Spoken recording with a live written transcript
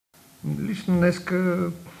Лично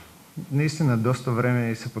днеска наистина доста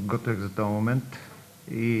време се подготвях за този момент,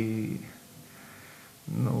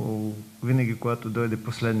 но винаги, когато дойде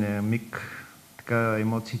последния миг, така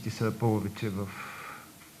емоциите са повече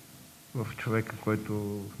в човека,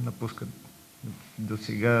 който напуска до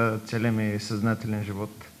сега целия ми съзнателен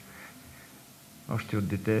живот. Още от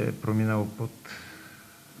дете е проминал под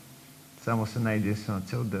само с една единствена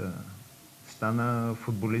цел: да стана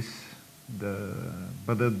футболист, да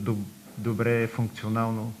бъда добре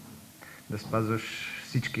функционално, да спазваш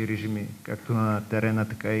всички режими, както на терена,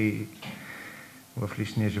 така и в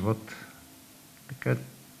личния живот. Така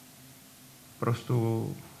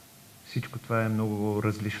просто всичко това е много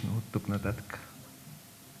различно от тук нататък.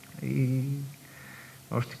 И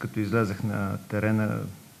още като излязах на терена,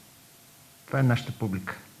 това е нашата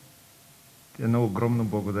публика. Тя е много огромно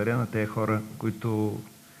благодаря на тези хора, които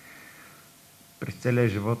през целия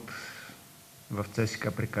живот в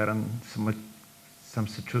ЦСКА прекаран съм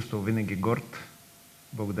се чувствал винаги горд,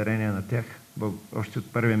 благодарение на тях. Още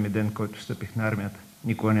от първия ми ден, който стъпих на армията,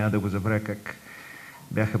 никога няма да го забравя как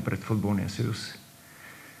бяха пред Футболния съюз.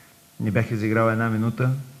 Не бях изиграл една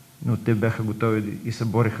минута, но те бяха готови и се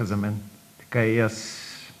бориха за мен. Така и аз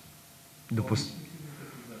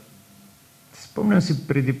Спомням си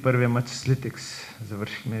преди първия матч с Литекс.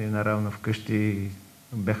 Завършихме наравно вкъщи и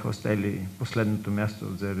бяха оставили последното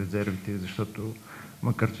място за резервите, защото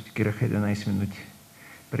ме картотикираха 11 минути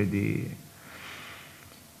преди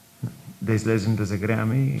да излезем да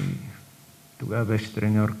загряваме, и тогава беше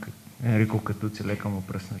треньор Енрико Катуци, лека му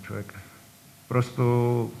пръсна човека.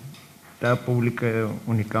 Просто тази публика е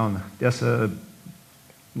уникална.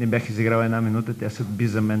 Не бях изиграл една минута, тя се би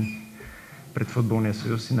за мен пред Футболния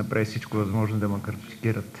съюз и направи всичко възможно да ме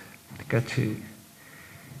картотикират. Така че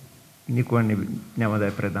никога няма да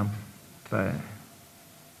я предам. Това е.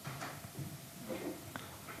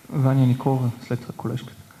 Ваня Никола, след това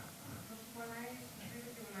колежката.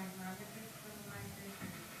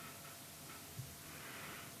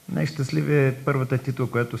 Най-щастливия е първата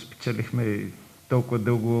титла, която спечелихме. Толкова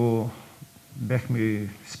дълго бяхме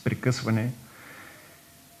с прекъсване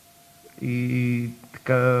и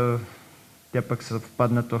така тя пък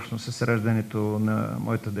съвпадна точно с раждането на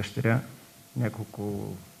моята дъщеря.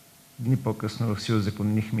 Няколко дни по-късно си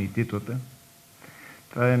узаконихме и титлата.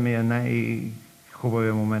 Това ми е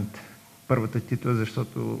най-хубавия момент. Първата титла,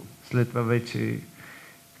 защото след това вече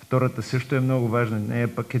втората също е много важна.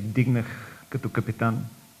 Нея пък дигнах като капитан.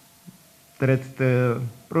 Третата,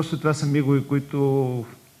 просто това са мигове, които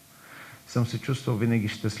съм се чувствал винаги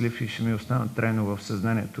щастлив и ще ми останат трайно в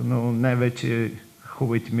съзнанието. Но най-вече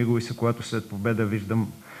хубавите мигове са, когато след победа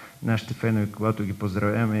виждам нашите фенове, когато ги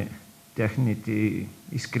поздравяваме, тяхните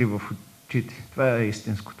искри в очите. Това е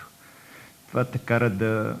истинското. Това те кара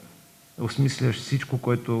да осмисляш всичко,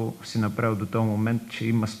 което си направил до този момент, че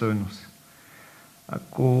има стойност.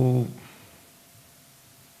 Ако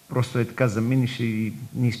просто е така заминиш и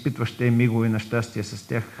не изпитваш тези мигове на щастие с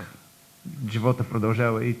тях, живота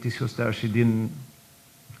продължава и ти си оставаш един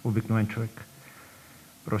обикновен човек.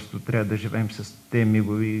 Просто трябва да живеем с тези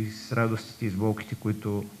мигове, с радостите и с болките,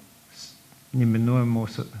 които неминуемо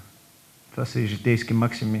са. Това са и житейски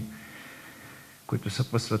максими, които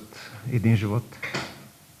съпъсват един живот.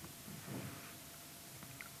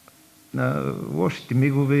 На лошите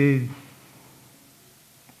мигове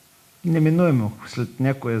неминуемо след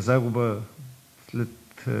някоя загуба,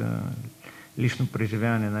 след лично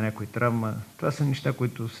преживяване на някой травма, това са неща,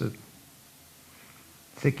 които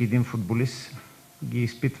всеки един футболист ги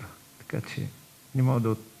изпитва. Така че не мога да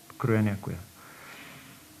откроя някоя.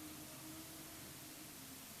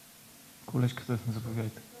 Колежката,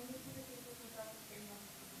 заповядайте.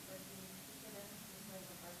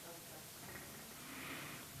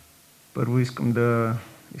 Първо искам да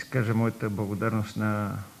изкажа моята благодарност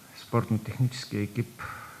на спортно-техническия екип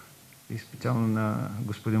и специално на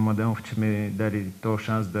господин Младенов, че ми даде този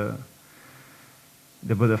шанс да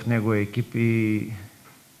бъда в неговия екип и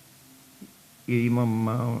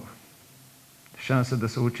имам шанса да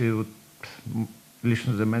се уча от,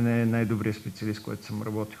 лично за мен е най-добрият специалист, който съм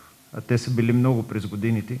работил. А те са били много през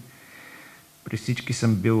годините. При всички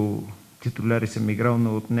съм бил титуляр и съм играл,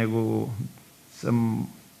 но от него съм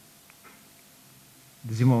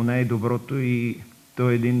взимал най-доброто и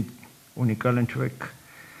той е един уникален човек,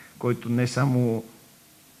 който не само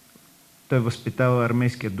той възпитава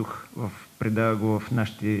армейския дух, предава го в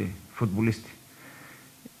нашите футболисти.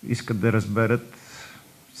 Искат да разберат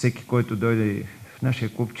всеки, който дойде в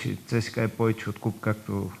нашия клуб, че ЦСКА е повече от клуб,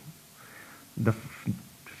 както да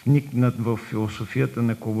вникнат в философията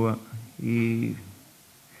на клуба и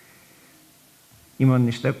има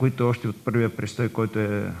неща, които още от първия престой, който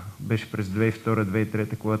беше през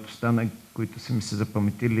 2002-2003, когато стана, които са ми се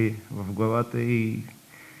запаметили в главата и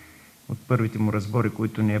от първите му разбори,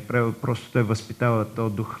 които ни е правил, просто той възпитава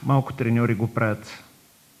този дух. Малко треньори го правят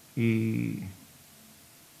и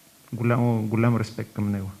голям респект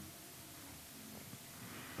към него.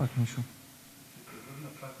 Пак Мишо.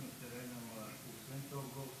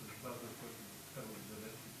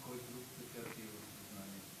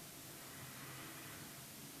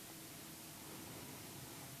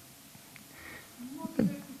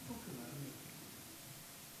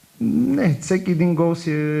 Не, всеки един гол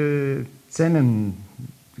си е ценен.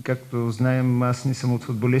 Както знаем, аз не съм от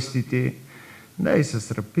футболистите, да, и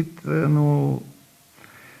с Рапид, но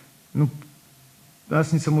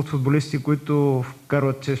аз не съм от футболисти, които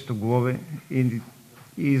вкарват често голове.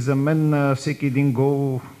 И за мен всеки един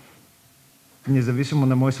гол, независимо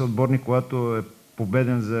на мой съотборник, когато е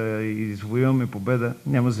победен за извоюваме победа,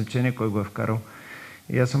 няма значение кой го е вкарал.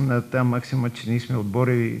 И аз съм на тази максима, че ние сме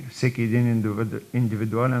отбори всеки един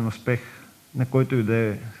индивидуален успех, на който и да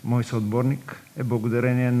е мой съотборник, е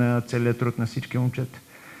благодарение на целият труд на всички момчета.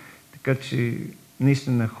 Така че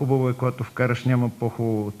наистина хубаво е, когато вкараш, няма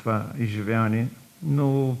по-хубаво това изживяване,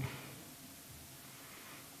 но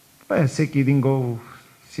това е, всеки един гол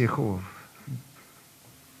си е хубав.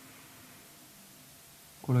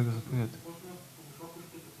 Колега, заповядайте.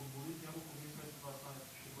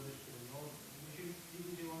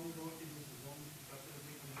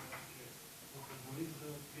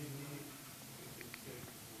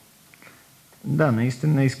 Да,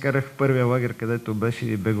 наистина изкарах първия лагер, където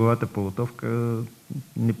беше беговата подготовка.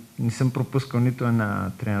 Не съм пропускал нито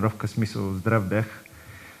една тренировка, смисъл здрав бях.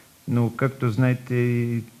 Но както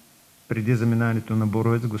знаете, преди заминаването на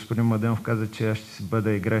Боровец, господин Младенов каза, че аз ще си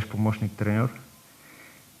бъда играеш помощник треньор.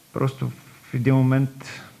 Просто в един момент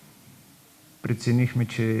преценихме,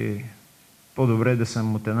 че по-добре да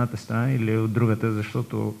съм от едната страна или от другата,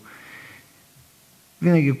 защото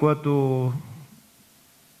винаги, когато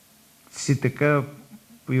си така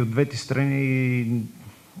и от двете страни,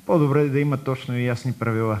 по-добре да има точно и ясни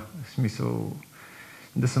правила. В смисъл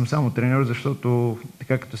да съм само треньор, защото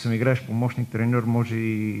така като съм играеш помощник треньор, може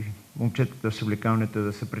и момчетата в облекалнята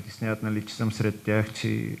да се притесняват, нали, че съм сред тях, че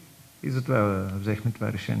и затова взехме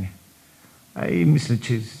това решение. А и мисля,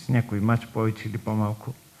 че с някой матч повече или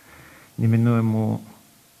по-малко неминуемо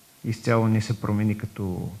изцяло не се промени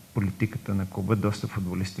като политиката на клуба. Доста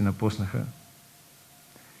футболисти напуснаха.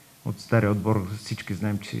 От стария отбор всички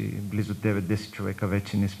знаем, че близо 9-10 човека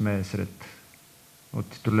вече не сме сред от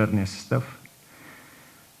титулярния състав.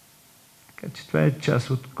 Така че това е част,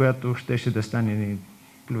 от която щеше да стане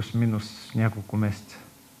плюс-минус няколко месеца.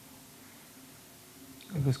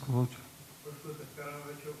 Веско Вълчев. Първо да вкараме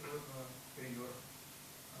вече опорът на треньора.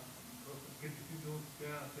 Просто критики до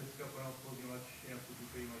отстояна след така правилно този матч, някакво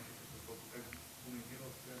тук имаше какво, как коментира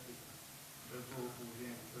отстояната без долу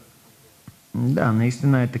положението. Да,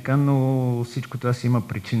 наистина е така, но всичко това си има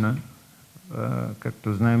причина.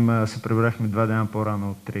 Както знаем, се прибрахме 2 дена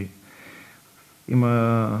по-рано от 3.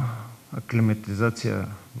 Има аклиматизация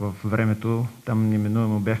в времето. Там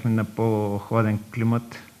неминуемо бяхме на по-хладен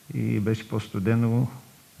климат и беше по-студено.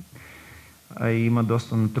 А и има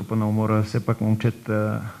доста натрупана умора. Все пак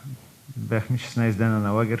момчета бяхме 16 дена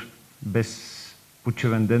на лагер, без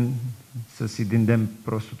почивен ден, с един ден.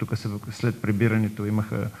 Просто тук след прибирането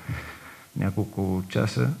имаха няколко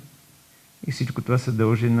часа и всичко това се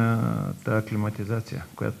дължи на тази аклиматизация,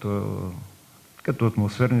 която като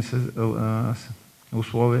атмосферни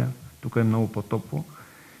условия, тук е много по-топло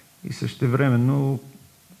и същевременно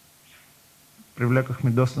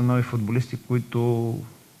привлякахме доста нови футболисти, които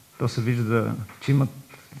то се вижда, че имат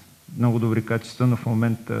много добри качества, но в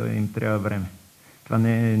момента им трябва време. Това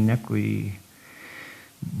не е някой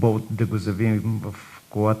болт да го завием в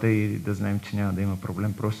колата и да знаем, че няма да има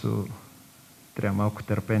проблем. Просто трябва малко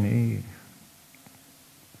търпение и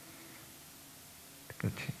така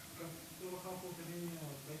че.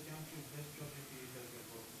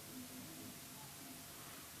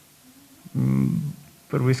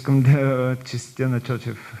 Първо искам да честитя на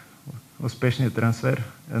Чочев успешния трансфер.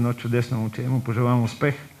 Едно чудесно момче, му пожелавам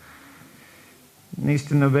успех.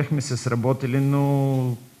 Наистина бехме се сработили,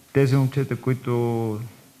 но тези момчета, които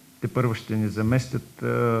те първо ще ни заместят,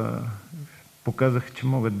 показаха, че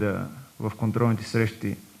могат да в контролните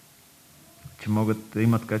срещи, че могат да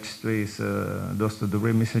имат качества и са доста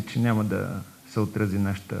добри. Мисля, че няма да се отрази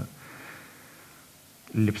нашата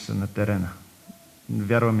липса на терена.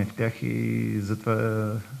 Вярваме в тях и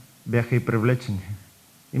затова бяха и привлечени.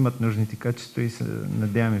 Имат нужните качества и се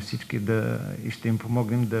надяваме всички и ще им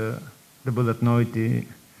помогнем да бъдат новите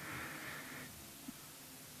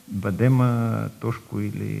Бадема, Тошко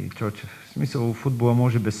или Чочев. В смисъл, футбола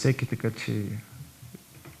може без всеки, така че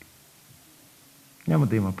няма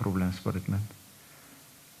да има проблем, според мен.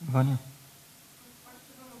 Ваня?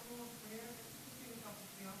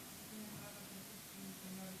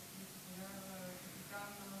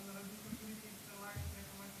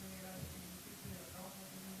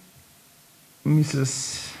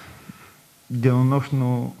 С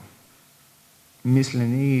денонощно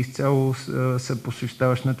мислене и изцяло се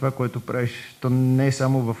посвещаваш на това, което правиш. То не е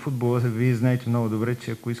само във футбола. Вие знаете много добре,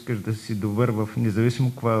 че ако искаш да си добър в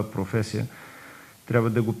независимо каква професия, трябва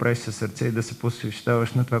да го правиш със сърце и да се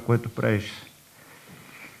посвещаваш на това, което правиш.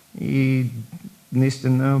 И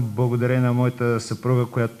наистина, благодаря на моята съпруга,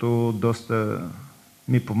 която доста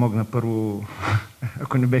ми помогна. Първо,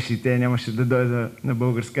 ако не беше и тя, нямаше да дойда на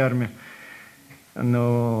българска армия.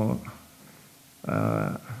 Но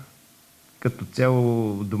като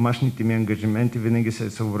цяло домашните ми ангажименти винаги се е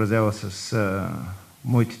съобразяла с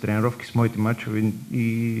моите тренировки, с моите мачове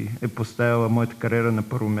и е поставила моята кариера на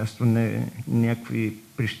първо място, не някакви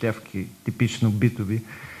прищявки, типично битови,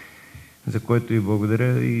 за което и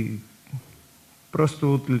благодаря. И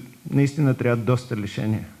просто наистина трябва доста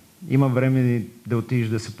лишения. Има време да отидеш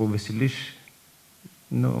да се повеселиш,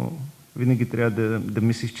 но винаги трябва да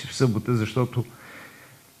мислиш, че в събота, защото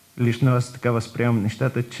лично аз така възприемам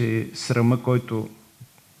нещата, че срама, който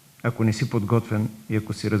ако не си подготвен и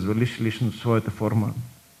ако си развалиш лично своята форма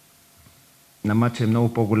на матча, е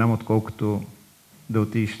много по-голям, отколкото да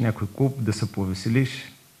отидеш в някой клуб, да се повеселиш.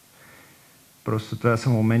 Просто това са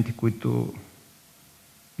моменти, които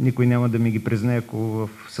никой няма да ми ги признае, ако в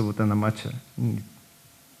събота на матча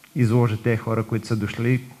изложа тези хора, които са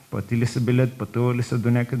дошли, платили са билет, пътували са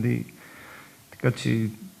до някъде. Така че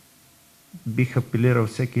бих апелирал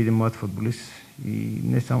всеки един млад футболист и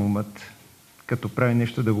не само млад, като прави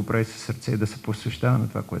нещо, да го прави със сърце и да се посвещава на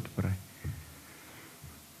това, което прави.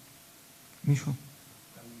 Мишо?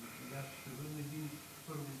 Аз ще върна един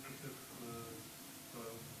първо такъв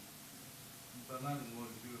банален,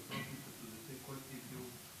 може би, въпрос, като дете, който е бил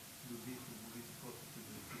любим футболист, после се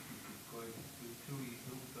защитник, кой е чул и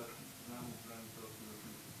другото, аз не знам от времето, ако да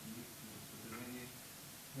съм футболист, но за съжаление,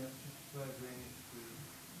 смятам, че това е заедно, което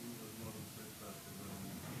има възможност след това да се върне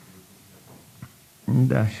на футболист.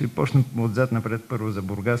 Да, ще почна отзад напред. Първо за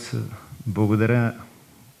Бургас. Благодаря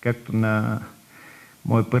както на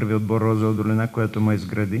мой първи отбор Розова долина, която ме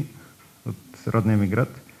изгради от родния ми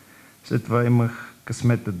град. След това имах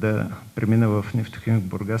късмета да премина в Нефтохимик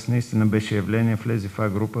Бургас. Наистина беше явление, влезе в А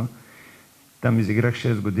група. Там изиграх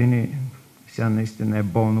 6 години. Сега наистина е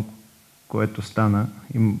болно, което стана.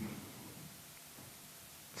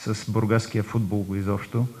 С бургаския футбол го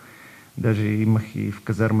изобщо. Даже имах и в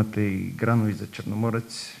казармата и гранови за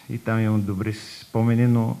Черноморец и там имам добри спомени,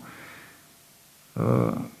 но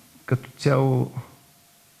като цяло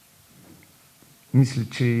мисля,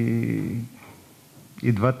 че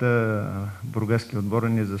и двата бургаски отбора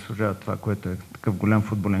не заслужават това, което е такъв голям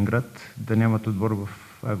футболен град, да нямат отбор в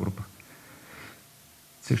А група.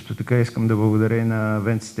 Също така искам да благодаря и на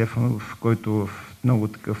Венци Стефанов, който в много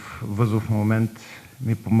такъв възлов момент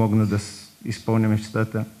ми помогна да изпълня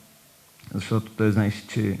мечтата, защото той знаеше,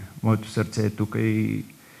 че моето сърце е тук и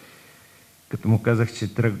като му казах, че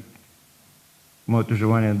моето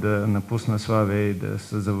желание да напусна Славия и да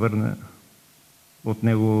се завърна, от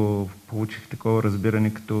него получих такова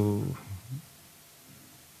разбиране, като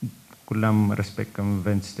голям респект към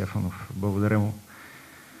Венци Стефанов. Благодаря му.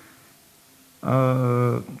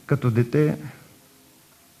 Като дете,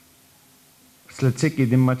 след всеки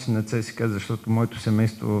един матч на ЦСКА, защото моето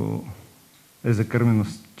семейство е закърмено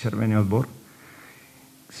с червения отбор,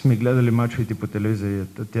 сме гледали мачовете по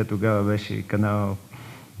телевизията. Тя тогава беше и канал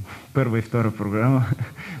първа и втора програма.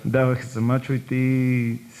 Даваха се мачовете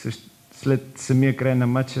и след самия край на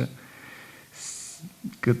матча,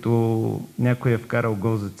 като някой е вкарал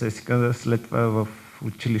гол за ЦСКА, след това в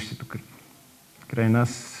училището край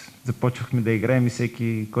нас започвахме да играем и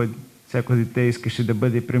всяко дете искаше да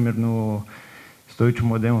бъде примерно Стойчо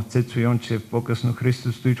Младенов, Цецо Янчев, по-късно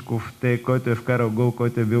Христо Стоичков, който е вкарал гол,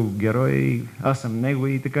 който е бил герой, и аз съм него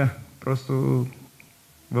и така. Просто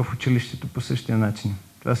в училището по същия начин.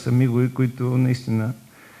 Това са мигови, които наистина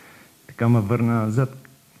така ме върна назад.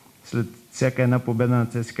 След всяка една победа на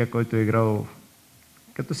ЦСКА, който е играл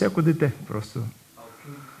като всяко дете, просто.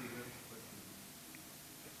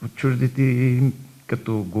 От чуждите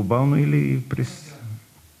като глобално или през...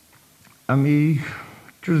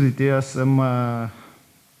 Чуждите, аз съм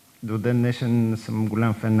до ден днешен съм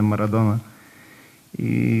голям фен на Марадона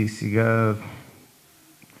и сега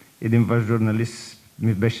един ваш журналист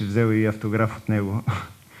ми беше взел и автограф от него.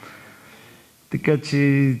 Така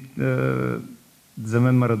че за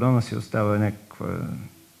мен Марадона си остава някаква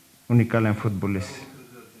уникален футболист.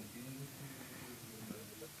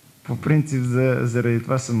 По принцип, заради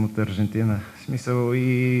това съм от Аржентина. В смисъл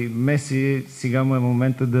и Меси сега му е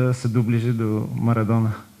момента да се доближи до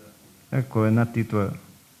Марадона. Ако една титла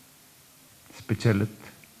спечелят,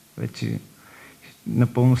 вече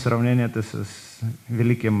напълно сравненията с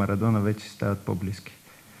великия Марадона вече стават по-близки.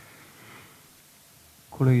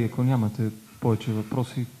 Колеги, ако нямате повече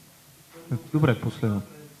въпроси, добре, последно.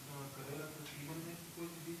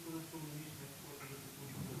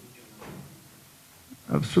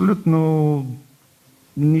 Абсолютно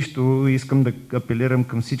нищо. Искам да апелирам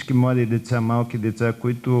към всички млади деца, малки деца,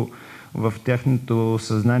 които в тяхното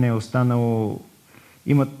съзнание е останало,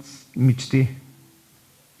 имат мечти.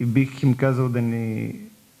 И бих им казал да ни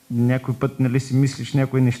някой път, нали, си мислиш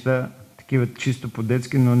някои неща, такива чисто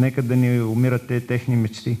по-детски, но нека да ни умират те техни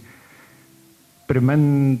мечти. При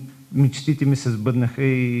мен мечтите ми се сбъднаха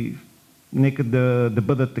и нека да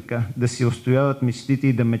бъдат така, да си устояват мечтите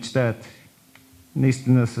и да мечтаят.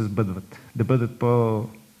 Наистина се сбъдват. Да бъдат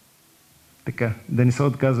така, да не се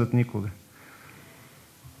отказват никога.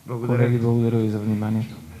 Благодаря. Колеги, благодаря ви за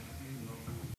вниманието.